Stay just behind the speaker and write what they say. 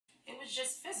was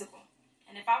just physical.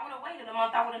 And if I would have waited a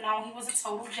month, I would have known he was a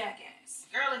total jackass.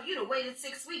 Girl, if you'd have waited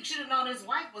 6 weeks, you'd have known his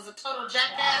wife was a total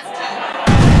jackass too.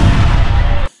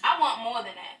 I want more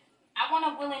than that. I want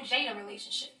a Will and Jada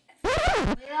relationship.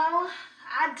 Well,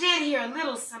 I did hear a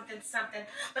little something,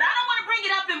 but I don't want to bring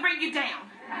it up and bring you down.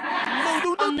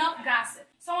 Enough gossip.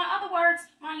 So in other words,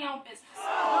 mind your own business.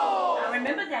 I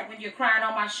remember that when you're crying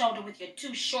on my shoulder with your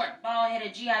too short,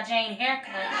 bald-headed G.I. Jane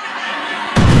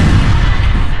haircut.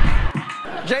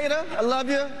 Jada, I love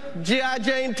you. G.I.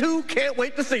 Jane 2, can't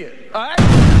wait to see it. All right?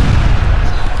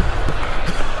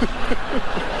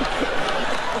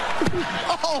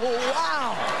 Oh,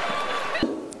 wow.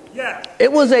 Yeah.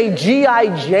 It was a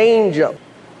G.I. Jane jump.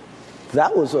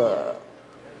 That was a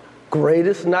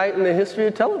greatest night in the history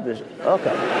of television.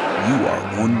 Okay. You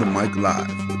are on the mic live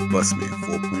with Busman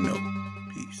 4.0.